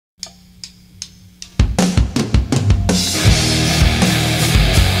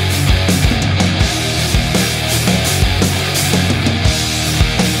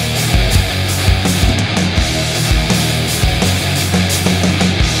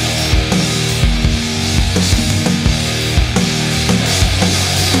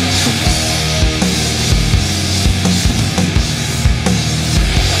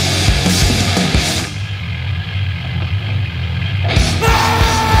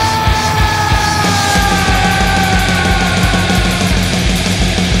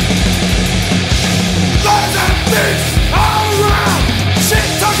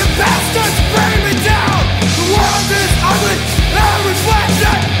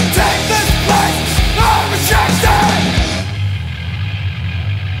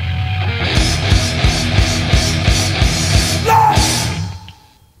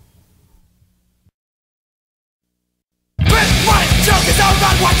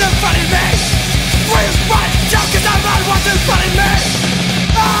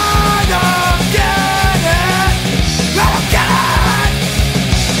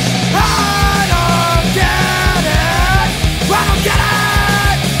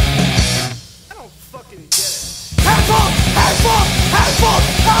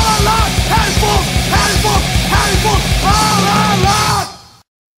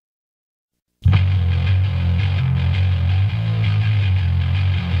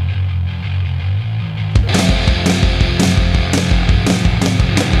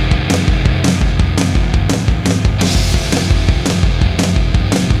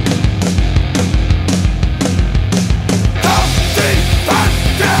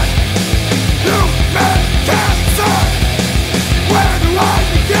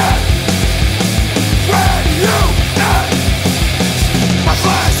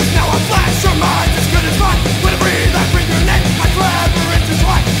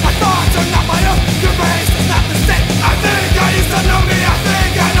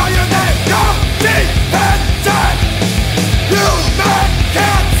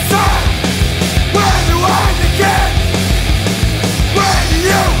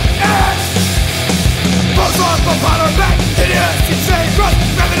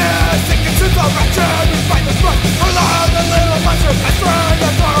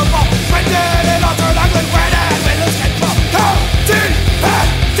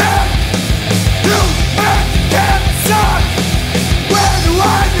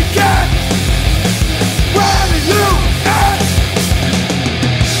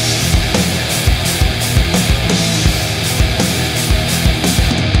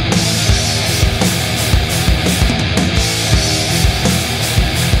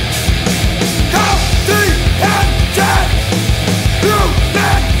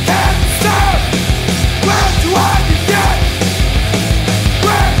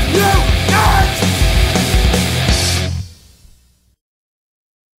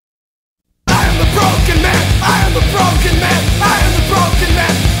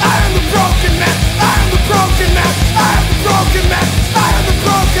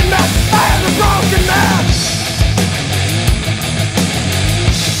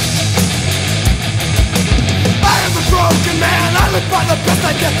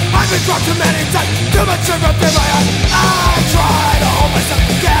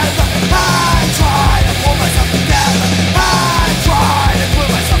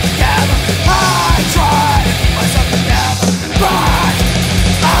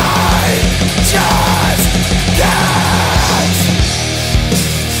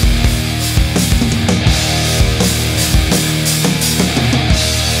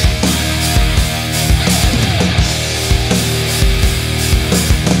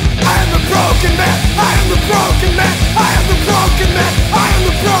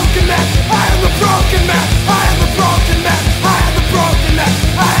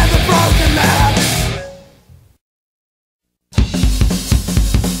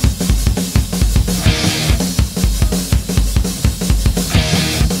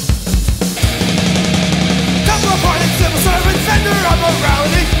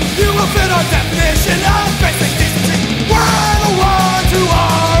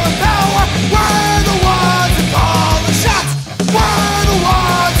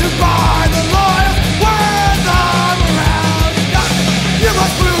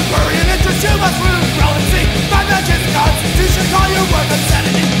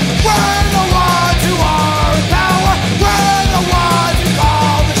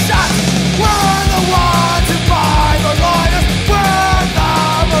We're the ones who buy the lawyers. We're the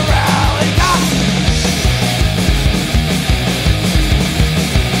morality.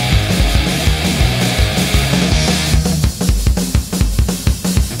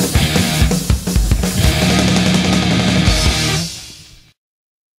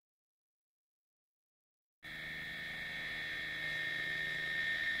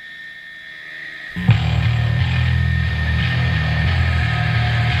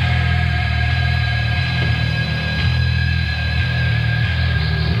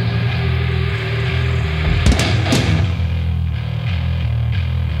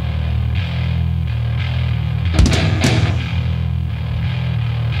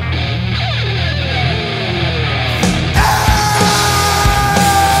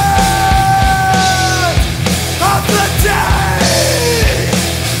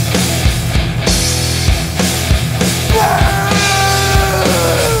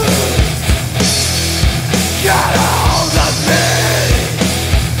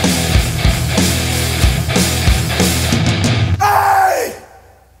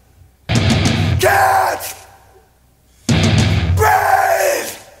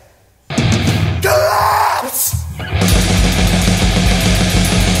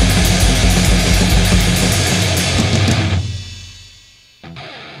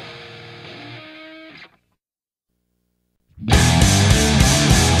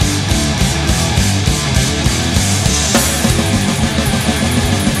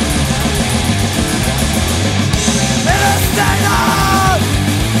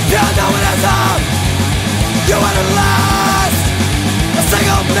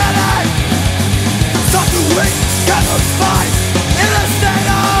 spine in a state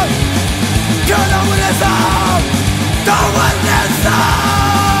of Darwinism.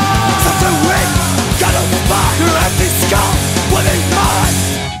 Something weak, gotta find your empty skull within mine.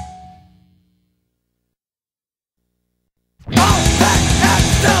 All pain and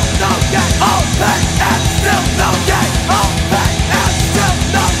still no gain. All pain and still no gain. All pain and still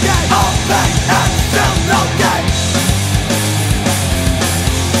no gain. All pain and still no gain.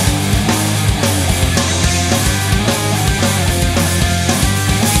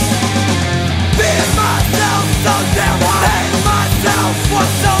 Being myself so damn hard. Hating myself for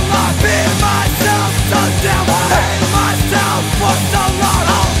so long. Being myself so damn hard. Hating myself for so long.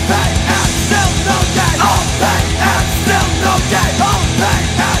 All pain and still no gain. All pain and still no gain. All pain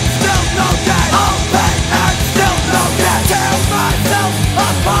and still no gain. All pain and still no gain. Tear myself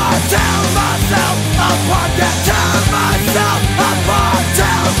apart. Tear myself apart. Tear myself apart.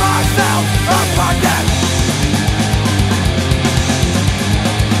 Tear myself apart.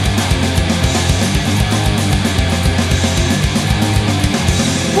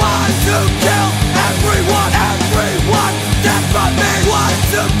 Want to kill everyone, everyone, death but me. Want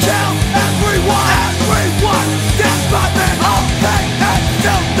to kill everyone, everyone, death but me. All pain and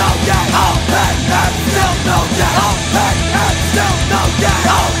still no gain. All pain and still no gain. All pain and still no gain.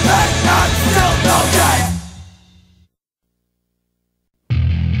 All pain and still no gain.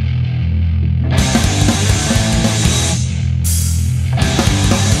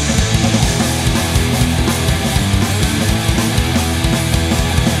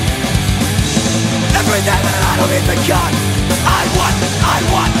 Every day that I don't even gun, I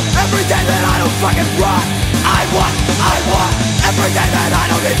want every day that I don't fucking run. I want every day that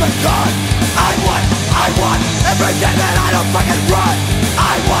I don't even gun. I want every day that I don't fucking run.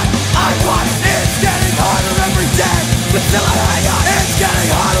 I want it's getting harder every day, but still I hang on. It's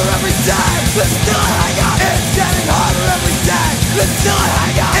getting harder every day, but still I hang on. It's getting harder every day, but still I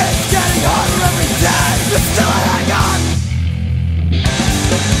hang on. It's getting harder every day, but still I hang on.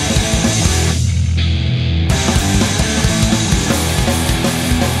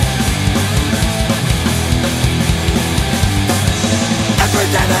 Every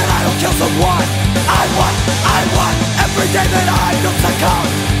day that I don't kill someone, I want every day that I don't succumb.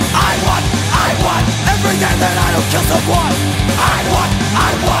 I want every day that I don't kill someone. I want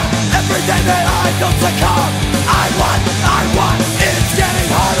every day that I don't succumb. I want it's getting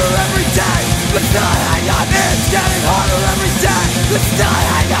harder every day, but still I hang on. It's getting harder every day, but still I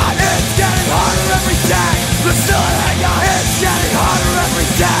hang on. It's getting harder every day, but still I hang on. It's getting harder every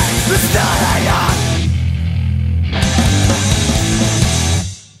day, but still I hang on.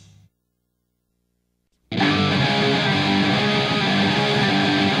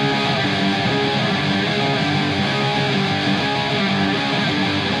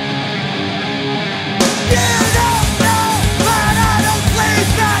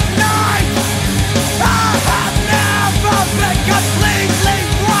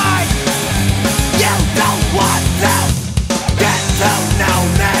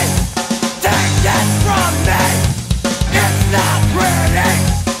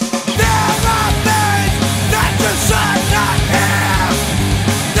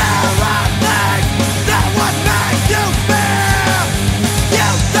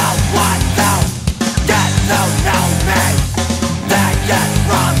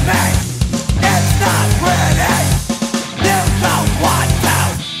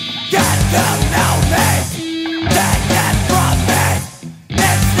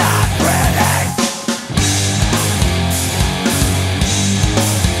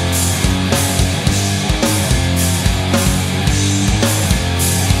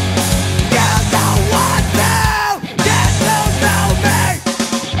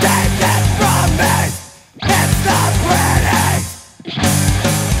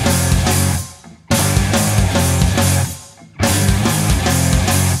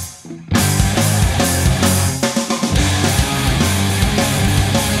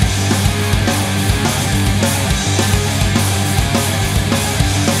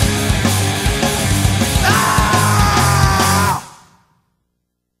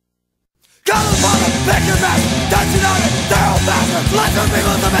 Lesser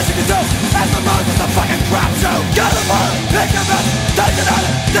people is the best you can do. And the most is the fucking crapshoot. Get them all, pick them up, touch it on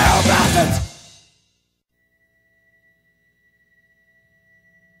it, they're all bastards.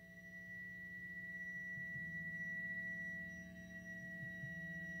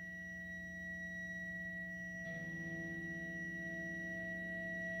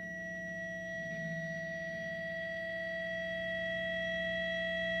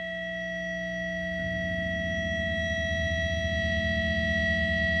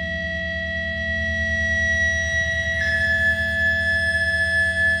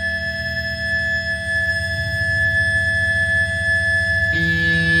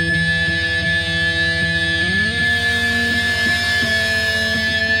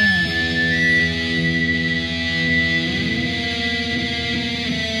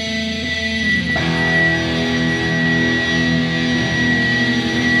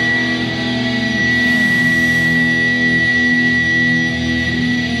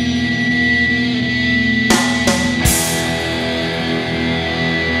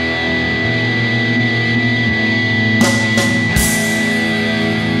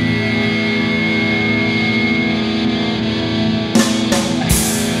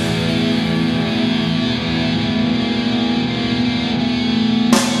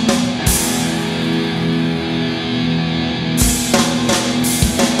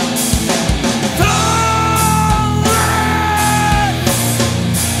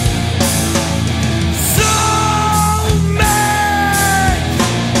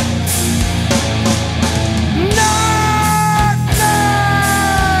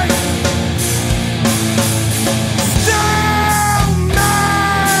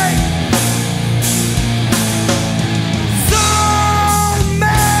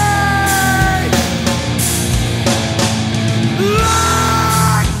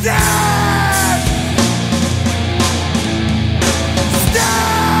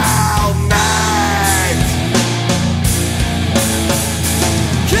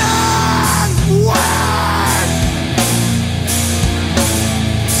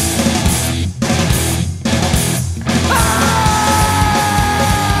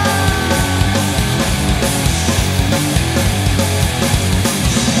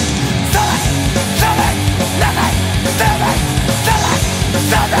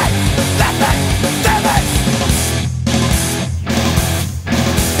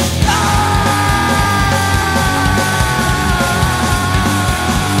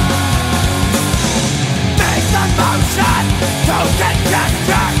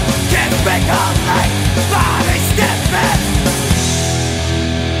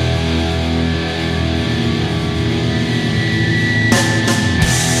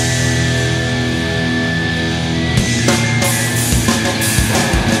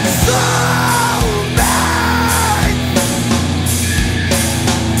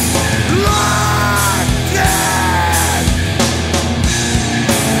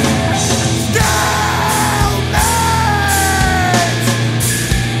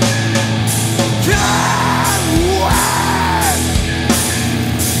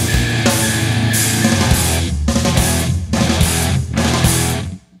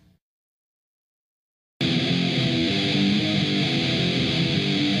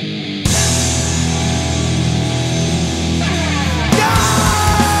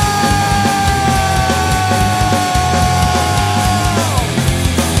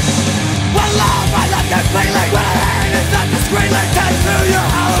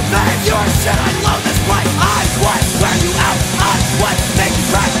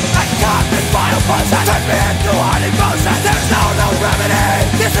 potion. Turn me into hard emotion. There's no remedy.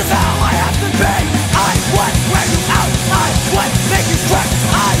 This is how I have to be. I would wear you out. I would make you cry.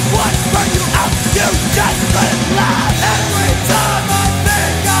 I would burn you out. You just let it laugh. Every time I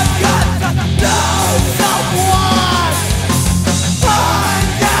think I've got to know someone,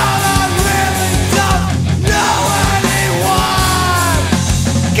 find out I really don't know anyone.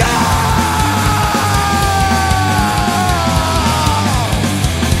 Go!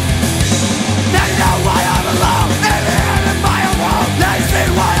 Now you know why I'm alone. In here in my own world. Now you see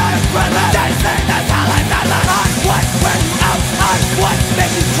why I'm friendless. They say that's how life's not like. I would wear you out. I would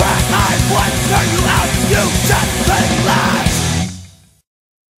make you cry. I would turn you out. You just let it laugh.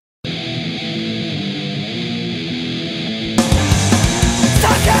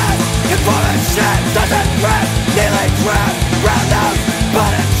 Suckass, information doesn't rip. Kneeling trap, brown nose,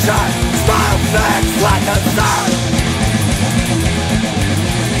 button shirt, smile fixed like a sun.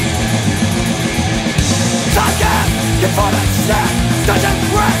 Suckass, information doesn't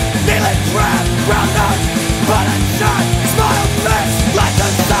rip. Kneeling trap, brown nose, button shirt, smile fixed like a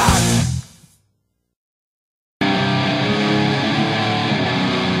sun.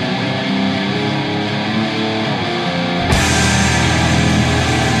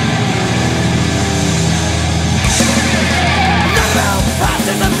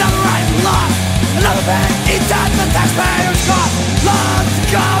 Another right lost. Another bank eats at the taxpayer's cost. Love to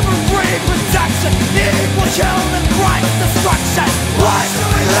cover reproduction, equal human rights destruction. Why should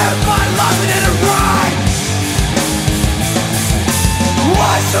we live by love and in a right?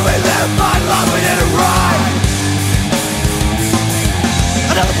 Why should we live by love and in a right?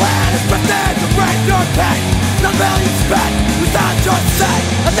 Another plan is prepared to break your pain. Another million spent without your say.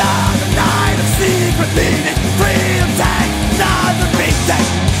 Another night of secret meaning. Freedom take another beating.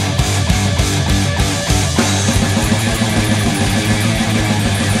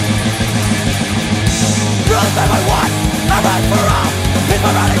 Rules that I want, I run for all.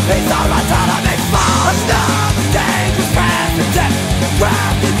 People running peace, I'll run till I make small. Another dangerous precedent,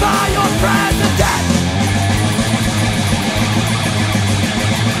 drafted by your president.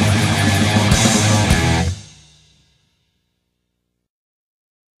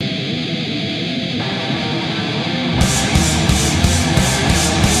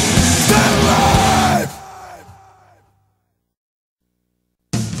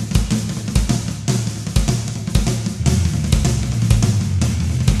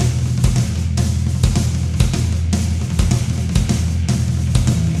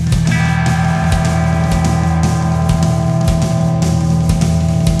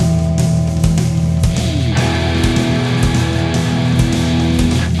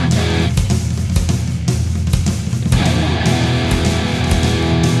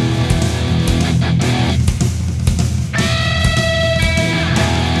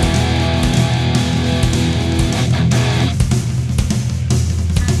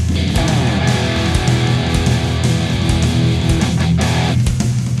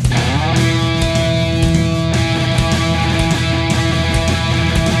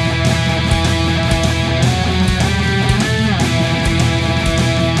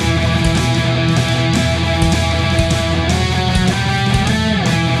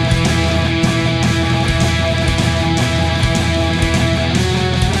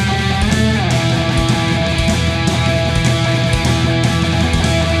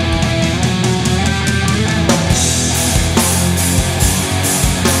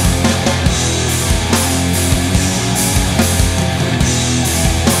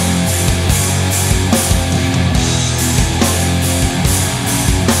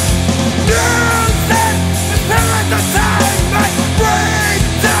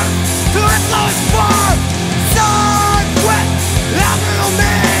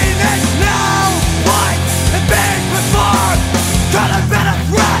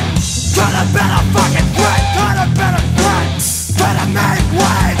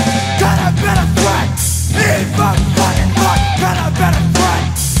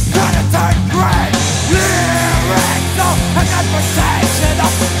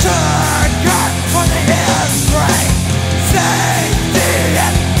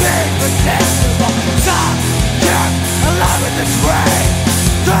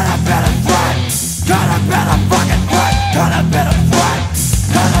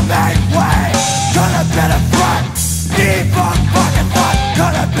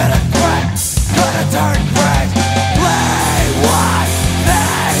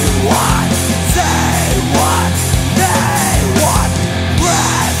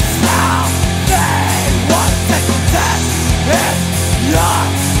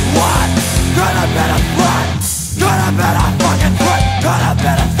 Gonna be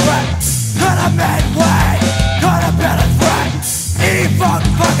a threat. Gonna be a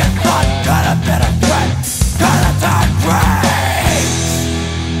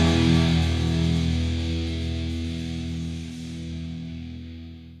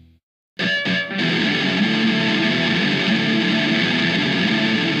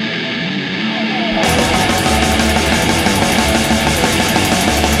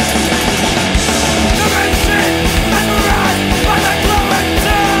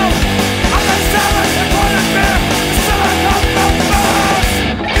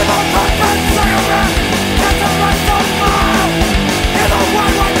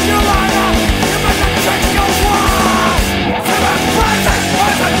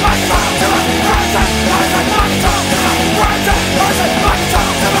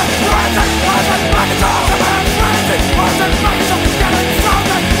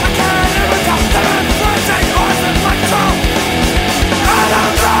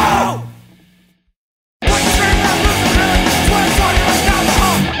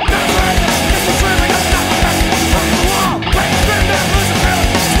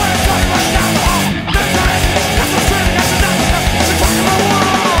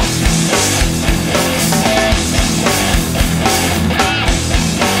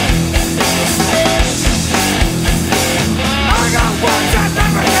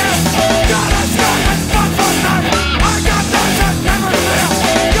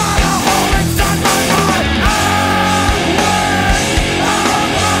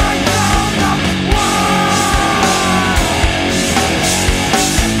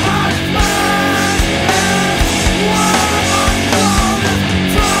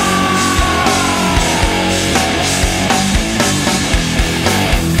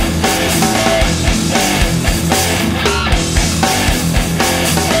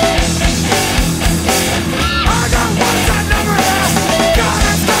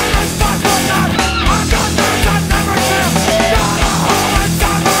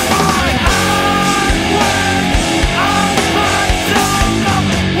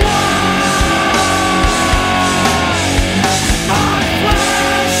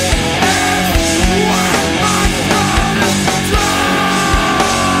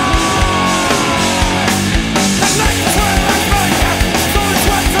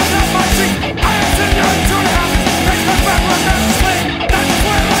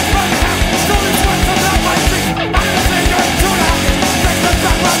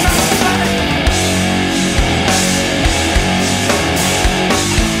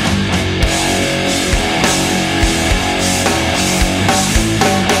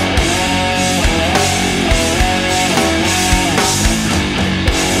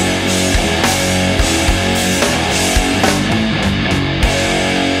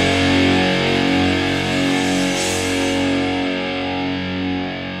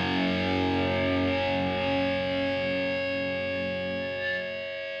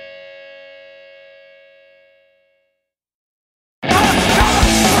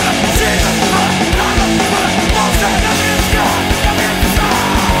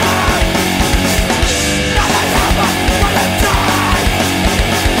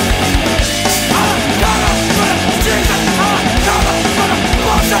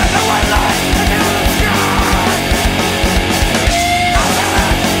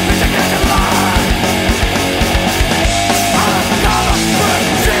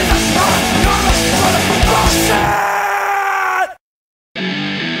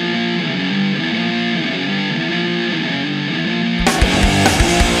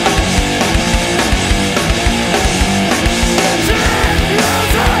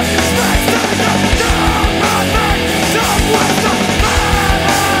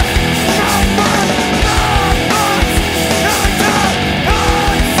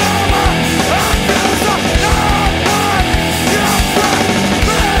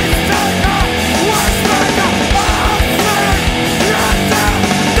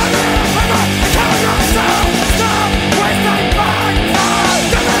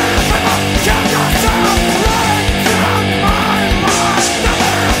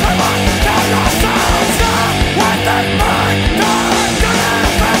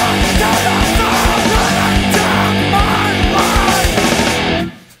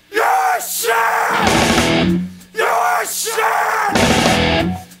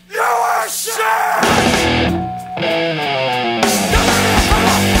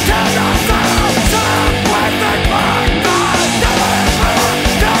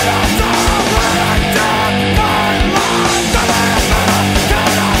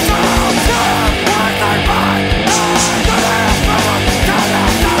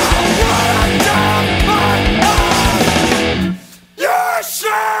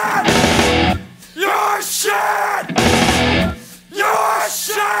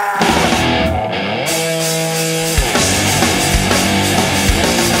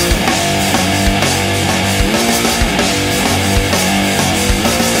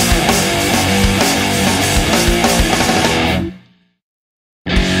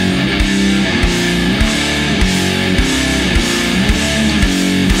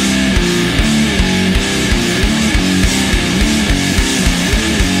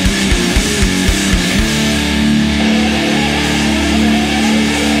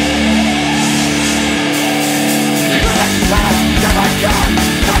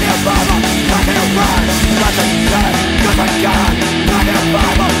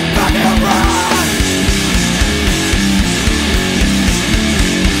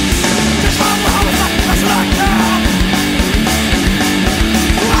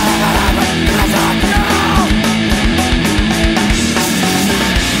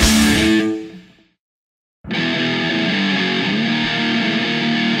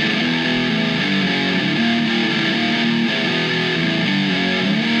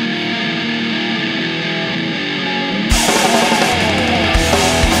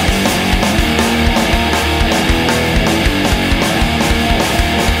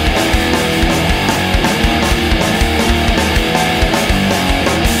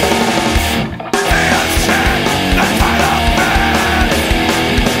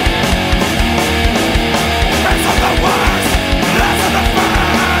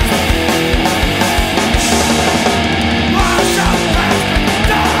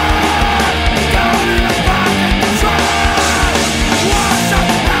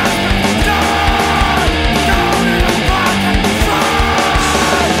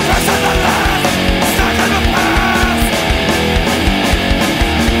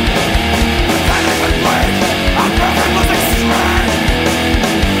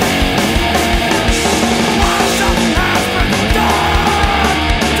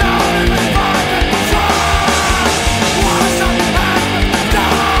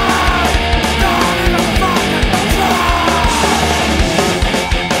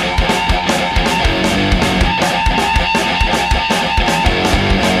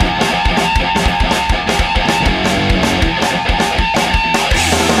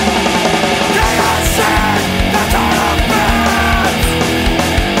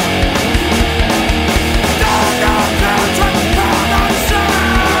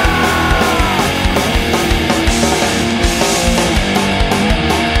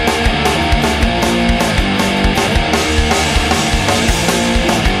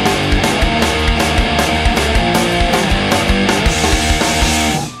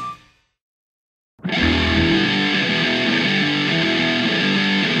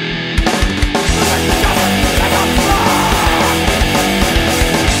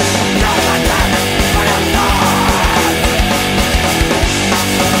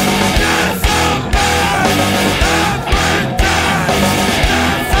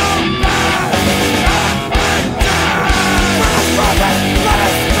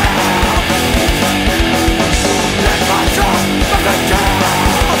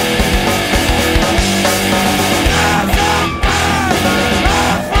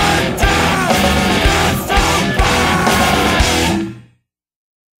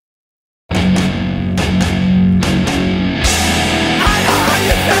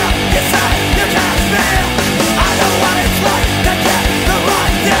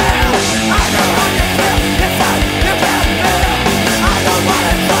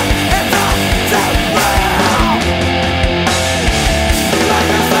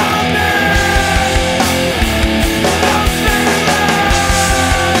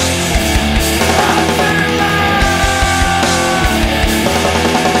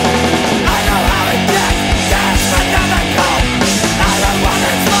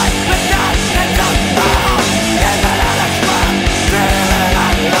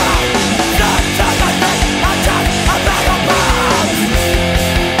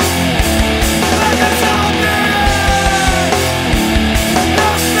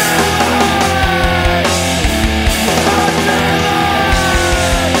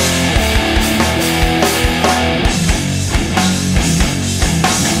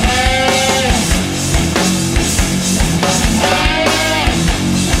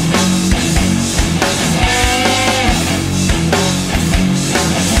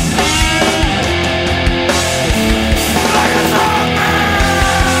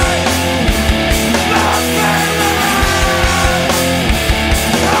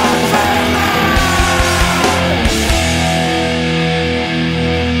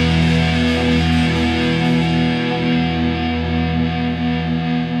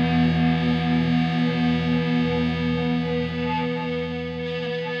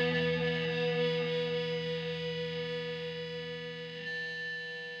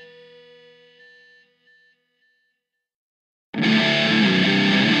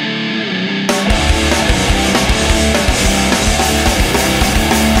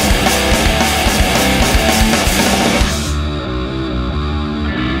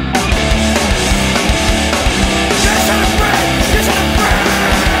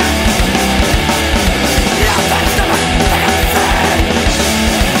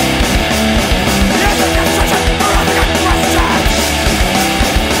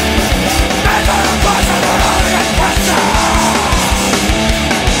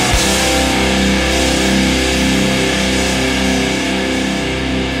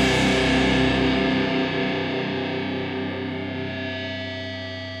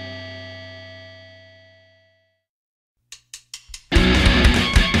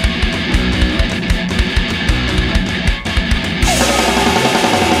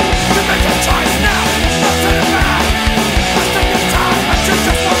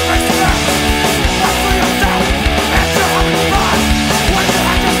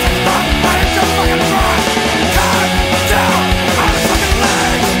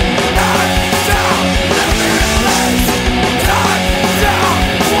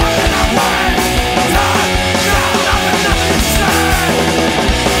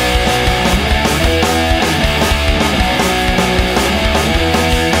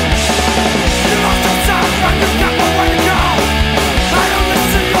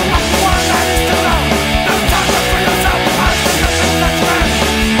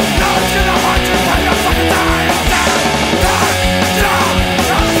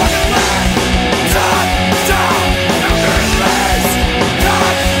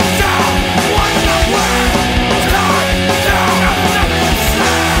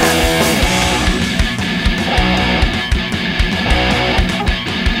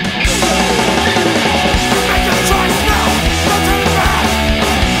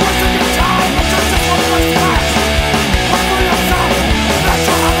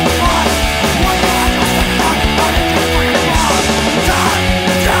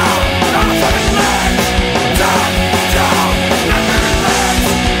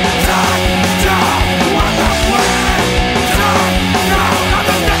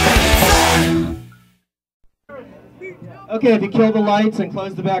Okay, if you kill the lights and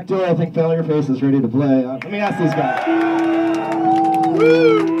close the back door, I think Failure Face is ready to play. Let me ask these guys.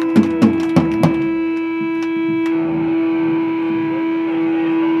 Woo!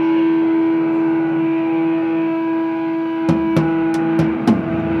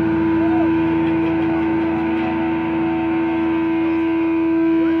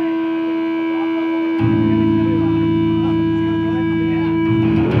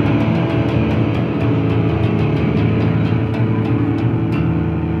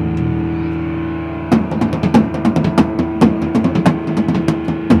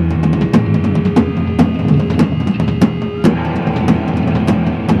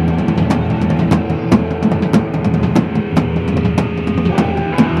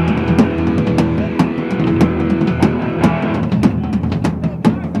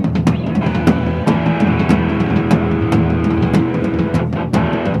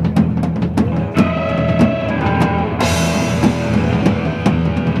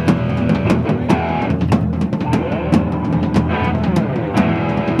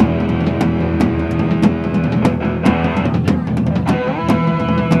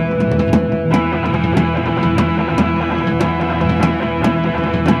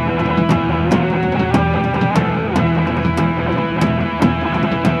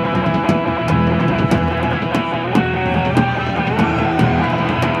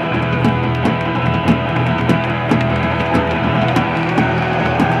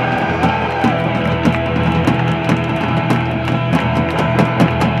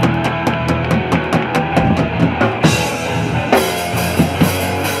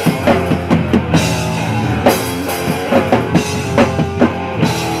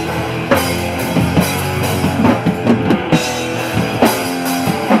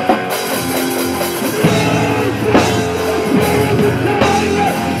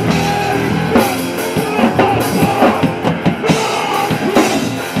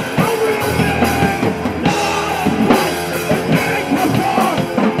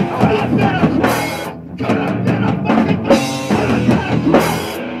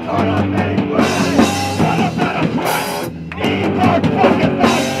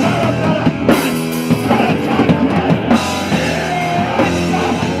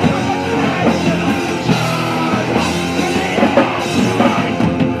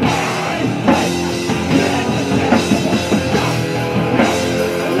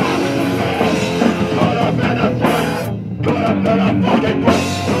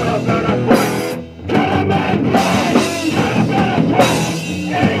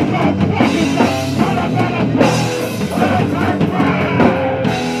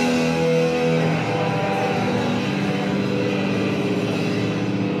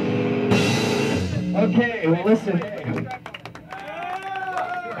 Okay, well listen,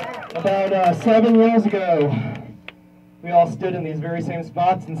 about 7 years ago, we all stood in these very same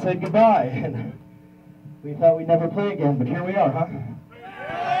spots and said goodbye, and we thought we'd never play again, but here we are, huh?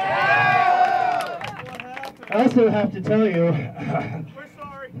 I also have to tell you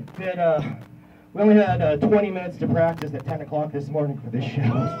that we only had 20 minutes to practice at 10 o'clock this morning for this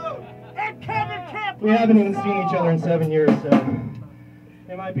show. We haven't even seen each other in 7 years, so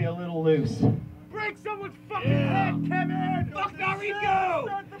it might be a little loose. Break someone's fucking head, Kevin! Fuck Malrico!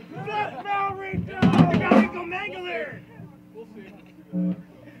 Fuck Malrico! The Malrico Mangler! We'll see.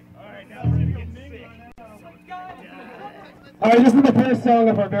 Alright, now we're gonna get sick. Alright, this is the first song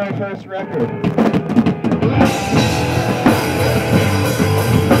of our very first record.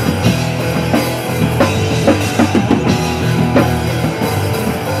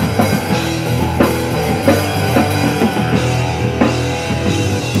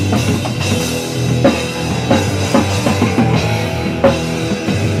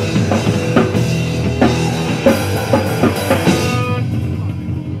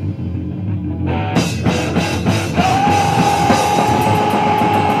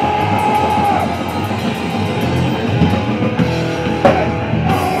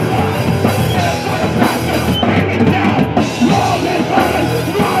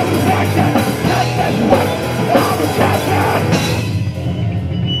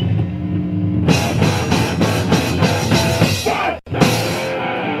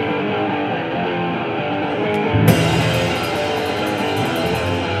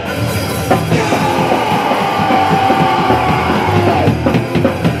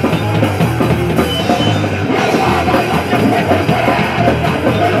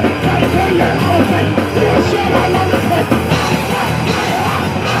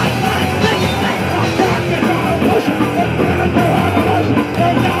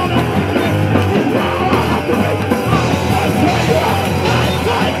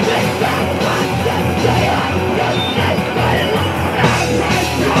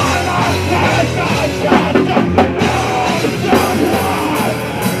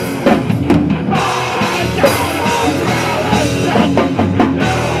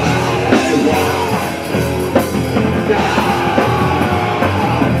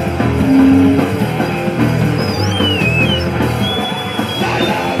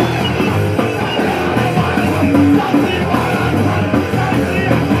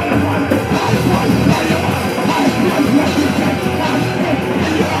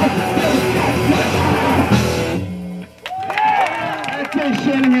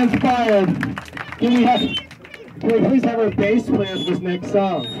 Can we please have our bass player for this next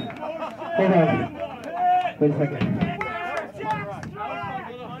song? Hold on. Wait a second.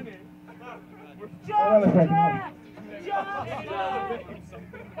 Hold on a second.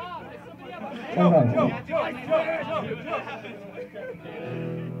 Hold on.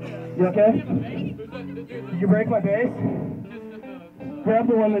 You okay? Did you break my bass? Grab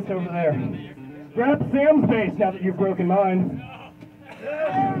the one that's over there. Grab Sam's bass now that you've broken mine.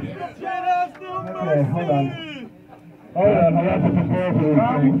 Okay, hold on. Hold on, I have to prepare for this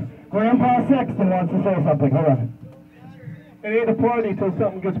thing. Grandpa Sexton wants to say something, hold on. It ain't a party till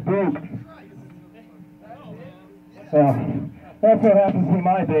something gets broke. Yeah, that's what happens to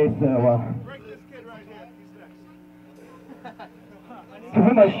my bass, Break this kid right here. He's next.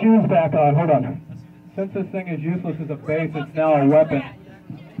 Put my shoes back on, hold on. Since this thing is useless as a bass, it's now a weapon.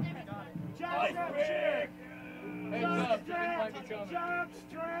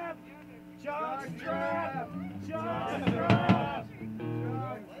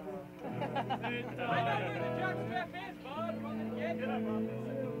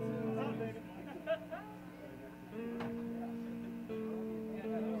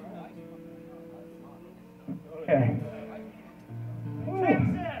 Okay.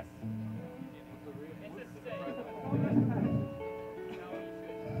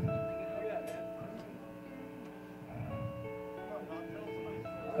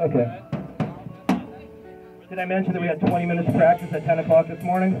 Okay. Did I mention that we had 20 minutes of practice at 10 o'clock this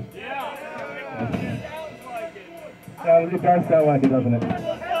morning? Yeah. It does sound like it, doesn't it?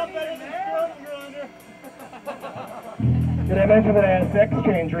 Did I mention that I had a sex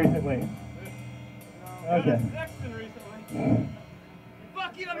change recently? Okay.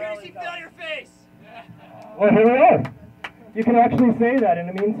 Fuck you, I'm here to see failure face. Well, here we are. You can actually say that and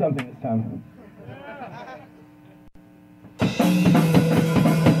it means something this time.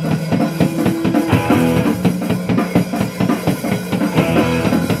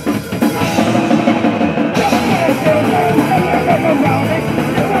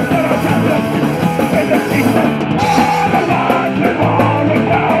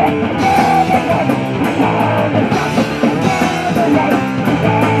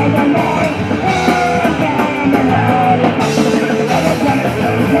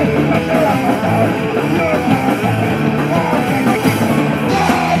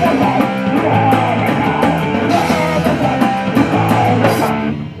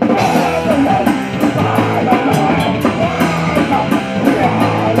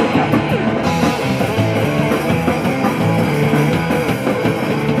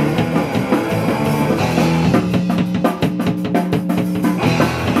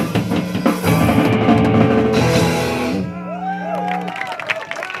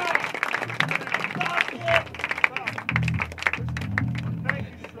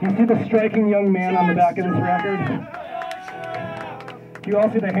 The striking young man on the back of this record. You all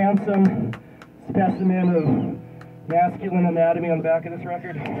see the handsome specimen of masculine anatomy on the back of this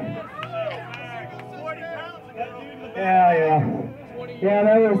record? Yeah. Yeah,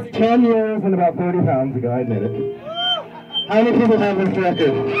 that was 10 years and about 30 pounds ago, I admit it. How many people have this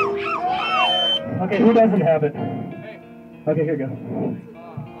record? Okay, who doesn't have it? Okay, here we go.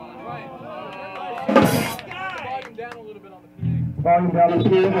 Volume down on the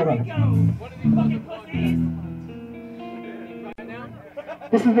PA, hold on.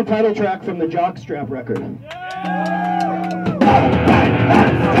 This is the title track from the Jockstrap record.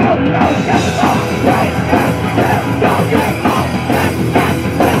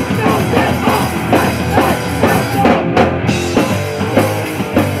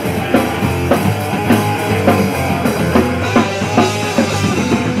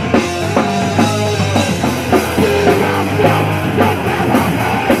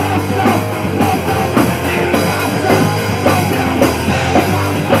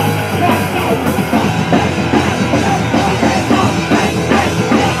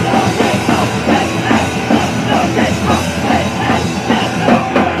 Hey!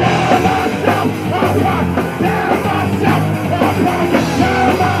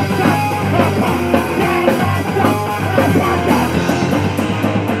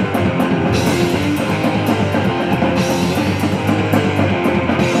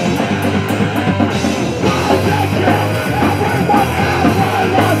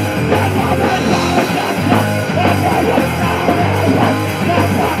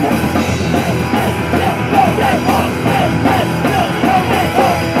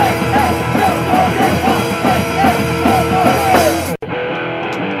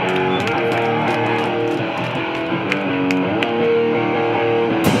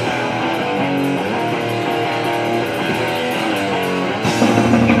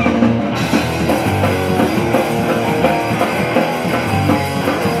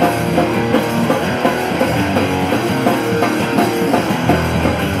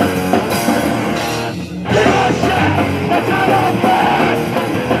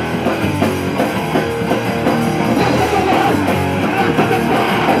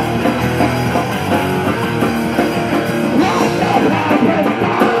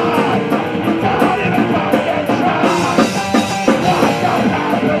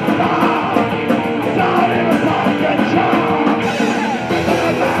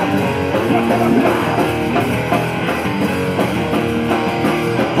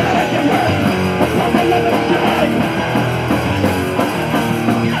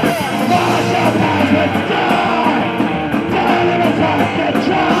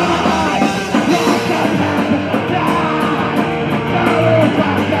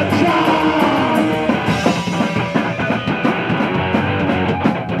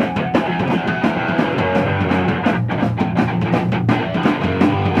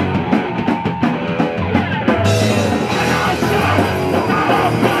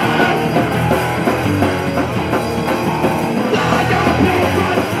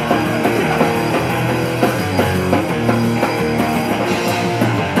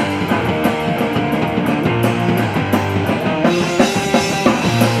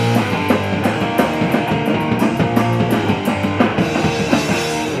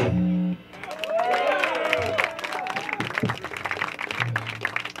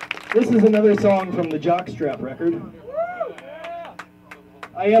 This is another song from the Jockstrap record.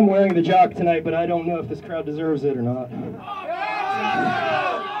 I am wearing the jock tonight, but I don't know if this crowd deserves it or not.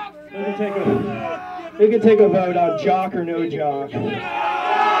 We can take a vote on jock or no jock.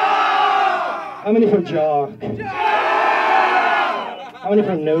 How many for jock? How many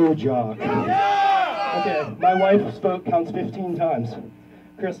for no jock? Okay, my wife's vote counts 15 times.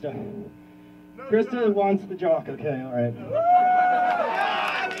 Krista. Krista wants the jock. Okay, all right.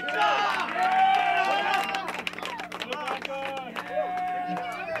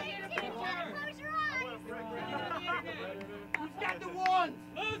 Who's got the ones?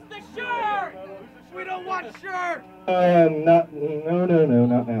 Lose the shirt! We don't want shirt! No,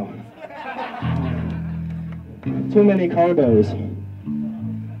 not now. Too many carbos.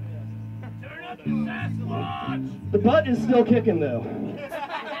 Turn up the Sasquatch! The butt is still kicking though. Turn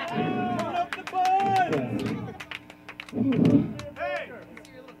up the butt! Hey!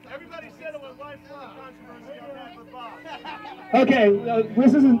 Everybody said it was lifelong controversy on that for Bob. Okay,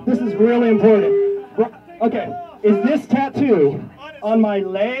 this is really important. Okay, is this tattoo on my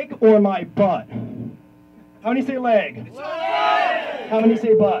leg or my butt? How many say leg? How many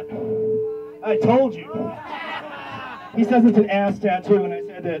say butt? I told you. He says it's an ass tattoo, and I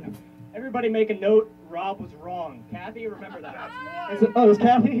said that everybody make a note. Rob was wrong. Kathy, remember that. Is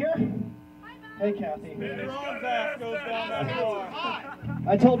Kathy here? Hey, Kathy.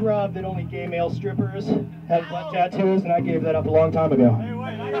 I told Rob that only gay male strippers have butt tattoos, and I gave that up a long time ago.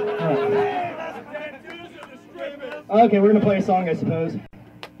 Okay, we're gonna play a song, I suppose.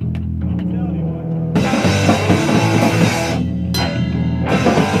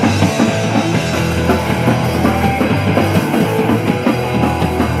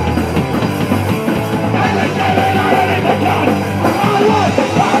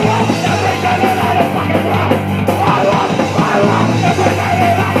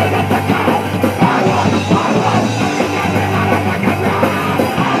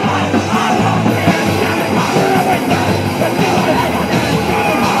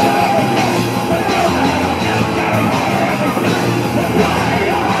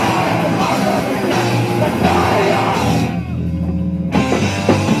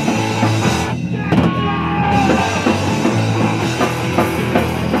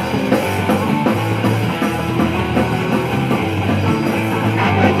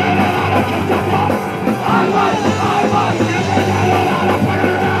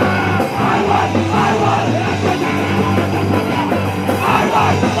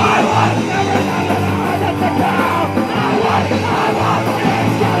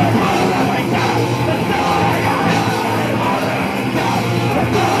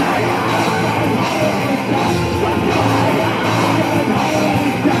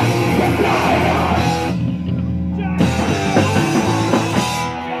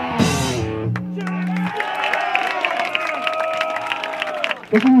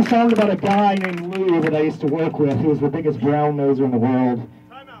 This is a song about a guy named Lou that I used to work with. He was the biggest brown noser in the world.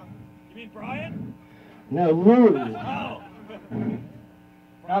 Time out. You mean Brian? No, Lou. Oh.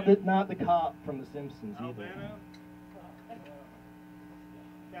 Not the cop from The Simpsons either. Alabama?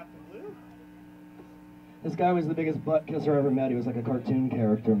 Captain Lou? This guy was the biggest butt kisser I ever met. He was like a cartoon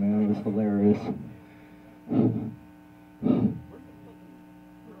character, man. It was hilarious.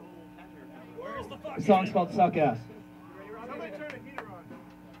 Where's the fuck? The song's called Suckass. Somebody turn the heater on.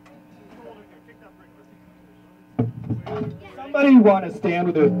 It's cold in here. Kick that brick. Somebody want to stand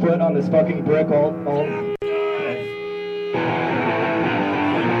with their foot on this fucking brick all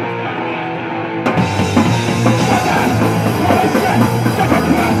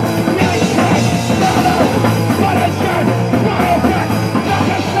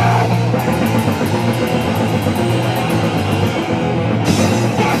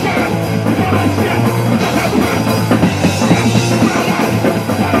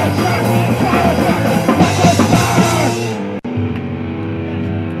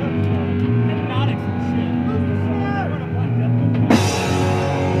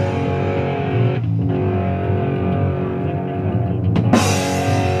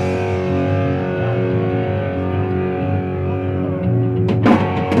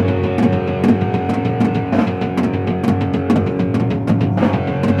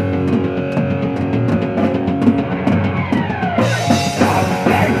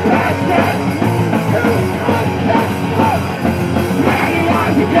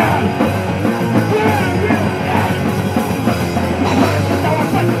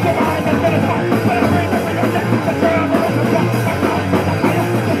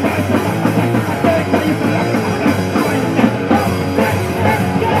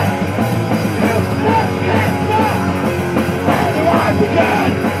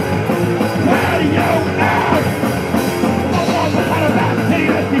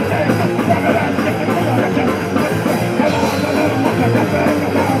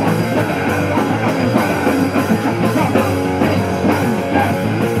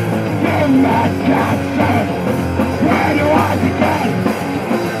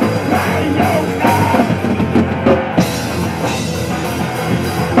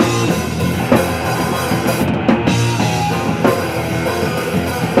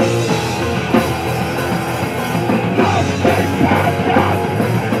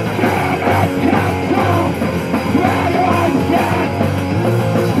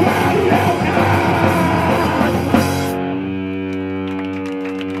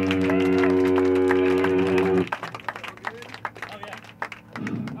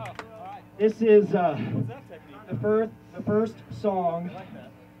is the first song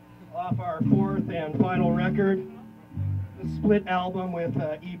off our fourth and final record, the split album with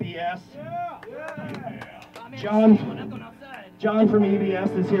EBS. John from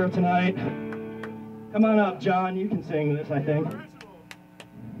EBS is here tonight. Come on up, John. You can sing this, I think.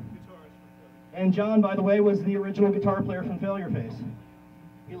 And John, by the way, was the original guitar player from Failure Face.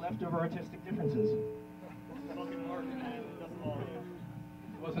 He left over artistic differences.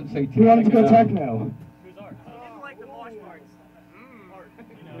 Wasn't satanic. He wanted to go techno. Who's art? He didn't like the mosh parts. Art. You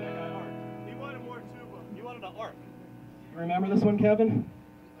know, that guy art. He wanted more tuba. He wanted an art. You remember this one, Kevin?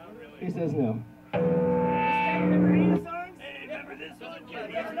 Not really. He says no. Remember any of the songs? Hey, remember this one?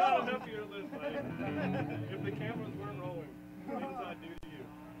 There's not enough of your list, buddy. If the cameras weren't rolling, what did I do to you?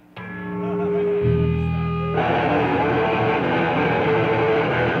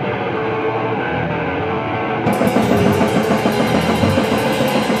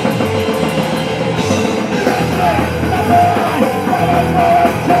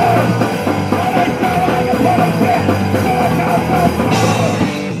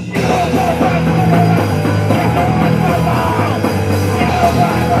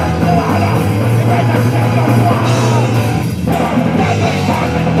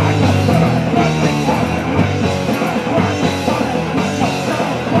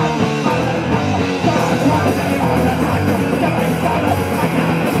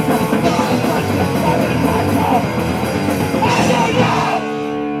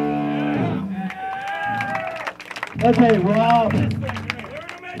 Okay, Rob.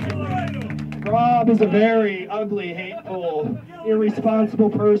 Rob is a very ugly, hateful, irresponsible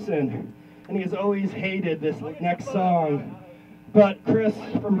person, and he has always hated this next song. But Chris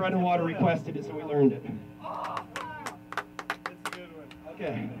from Bread and Water requested it, so we learned it.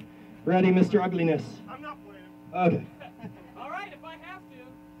 Okay, ready, Mr. Ugliness? I'm not playing. Okay. All right, if I have to.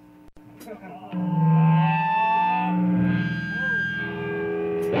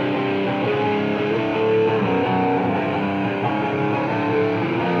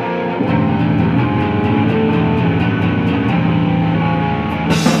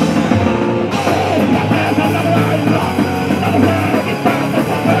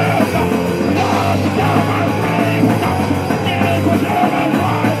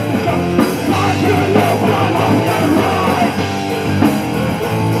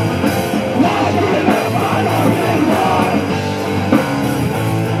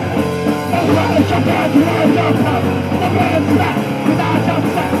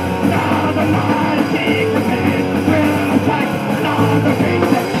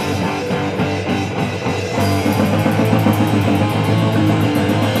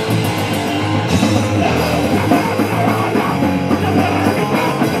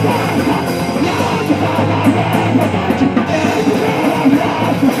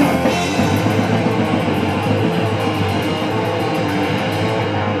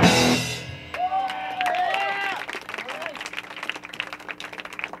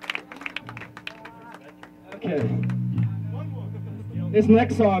 This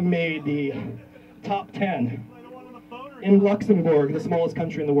next song made the top 10 in Luxembourg, the smallest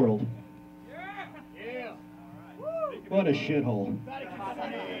country in the world. Yeah. What a shithole. You want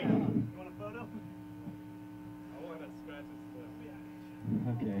a photo? I want to scratch his lip.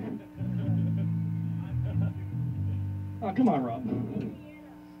 Okay. Oh, come on, Rob.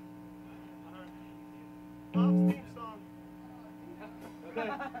 Bob's theme song.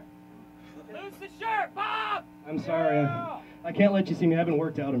 Lose the shirt, Bob! I'm sorry. I can't let you see me. I haven't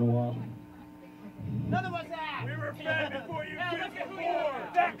worked out in a while. Another one's that! We were fed before you look at who you are!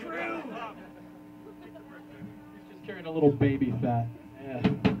 That crew! Just carrying a little baby fat. Yeah.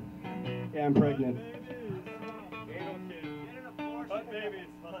 Yeah, I'm pregnant. Butt babies,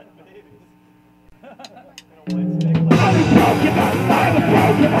 butt babies.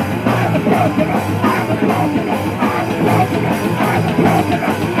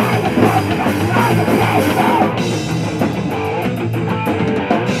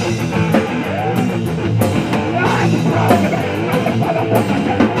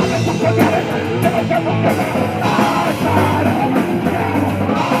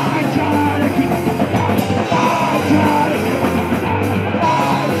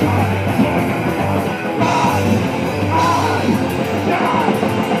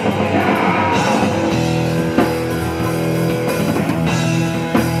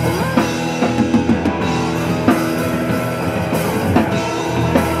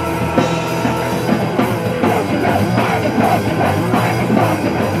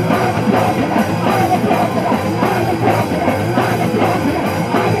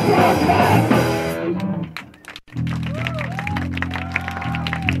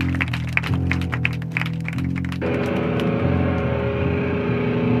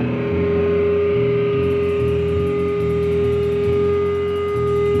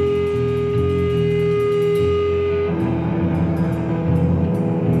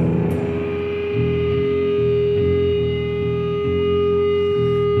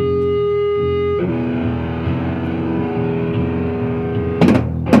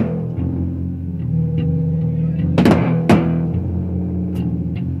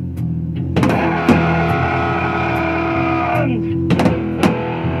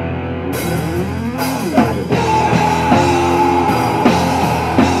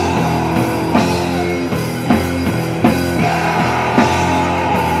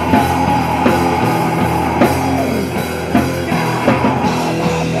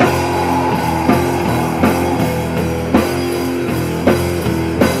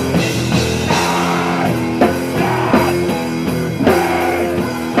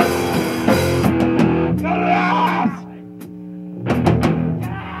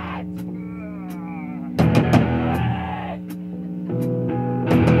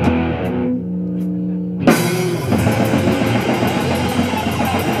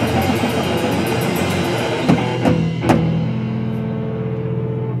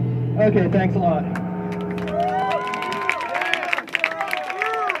 Okay, thanks a lot.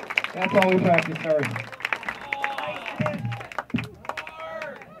 That's all we practice, sorry.